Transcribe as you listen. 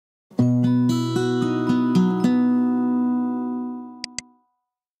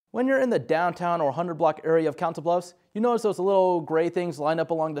When you're in the downtown or 100 block area of Council Bluffs, you notice those little gray things lined up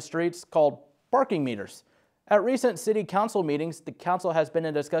along the streets called parking meters. At recent city council meetings, the council has been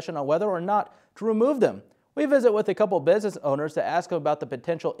in discussion on whether or not to remove them. We visit with a couple business owners to ask them about the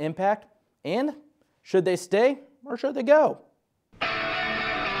potential impact and should they stay or should they go?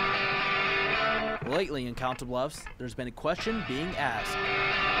 Lately in Council Bluffs, there's been a question being asked.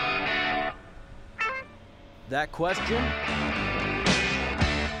 That question?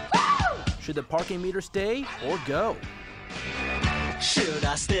 Should the parking meter stay or go? Should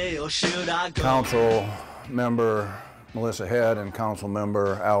I stay or should I go? Council member Melissa Head and Council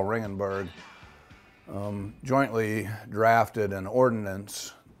member Al Ringenberg jointly drafted an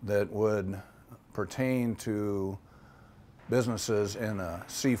ordinance that would pertain to businesses in a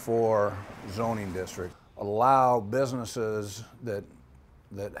C4 zoning district. Allow businesses that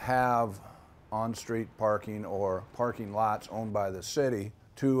have on-street parking or parking lots owned by the city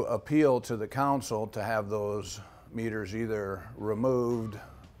to appeal to the council to have those meters either removed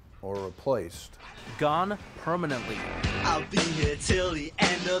or replaced. Gone permanently. I'll be here till the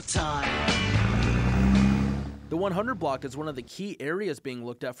end of time. The 100 block is one of the key areas being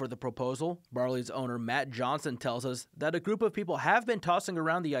looked at for the proposal. Barley's owner Matt Johnson tells us that a group of people have been tossing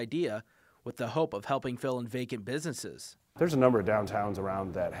around the idea with the hope of helping fill in vacant businesses. There's a number of downtowns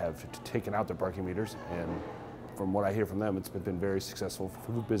around that have taken out their parking meters, and from what I hear from them, it's been very successful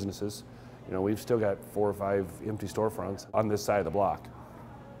for businesses. You know, we've still got 4 or 5 empty storefronts on this side of the block,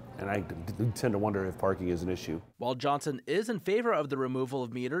 and I tend to wonder if parking is an issue. While Johnson is in favor of the removal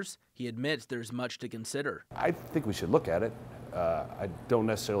of meters, he admits there's much to consider. I think we should look at it. I don't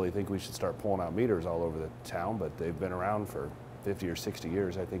necessarily think we should start pulling out meters all over the town, but they've been around for 50 or 60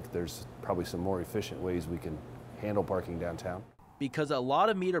 years. I think there's probably some more efficient ways we can handle parking downtown. Because a lot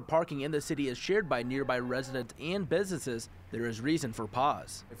of metered parking in the city is shared by nearby residents and businesses, there is reason for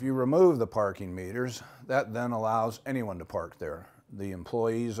pause. If you remove the parking meters, that then allows anyone to park there. The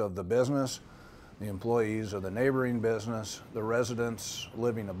employees of the business, the employees of the neighboring business, the residents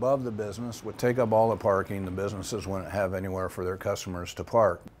living above the business would take up all the parking. The businesses wouldn't have anywhere for their customers to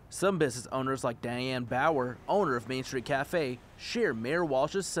park. Some business owners like Diane Bauer, owner of Main Street Cafe, share Mayor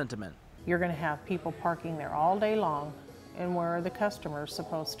Walsh's sentiment. You're going to have people parking there all day long, and where are the customers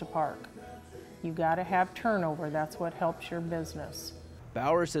supposed to park? You got to have turnover. That's what helps your business.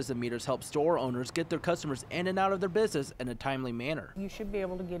 Bauer says the meters help store owners get their customers in and out of their business in a timely manner. You should be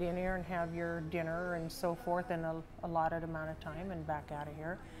able to get in here and have your dinner and so forth in a allotted amount of time and back out of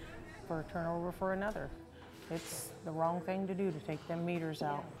here for a turnover for another. It's the wrong thing to do to take them meters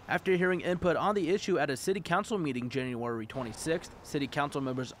out. After hearing input on the issue at a city council meeting January 26th, city council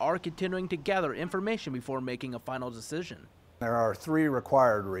members are continuing to gather information before making a final decision. There are 3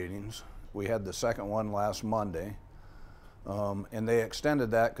 required readings. We had the second one last Monday. And they extended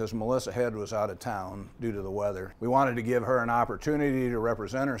that because Melissa Head was out of town due to the weather. We wanted to give her an opportunity to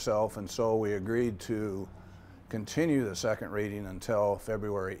represent herself, and so we agreed to continue the second reading until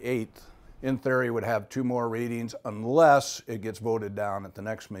February 8th. In theory, would have 2 more readings unless it gets voted down at the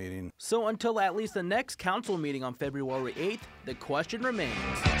next meeting. So until at least the next council meeting on February 8th, the question remains.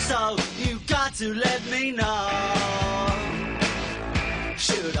 So you got to let me know.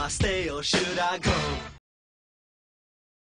 Should I stay or should I go?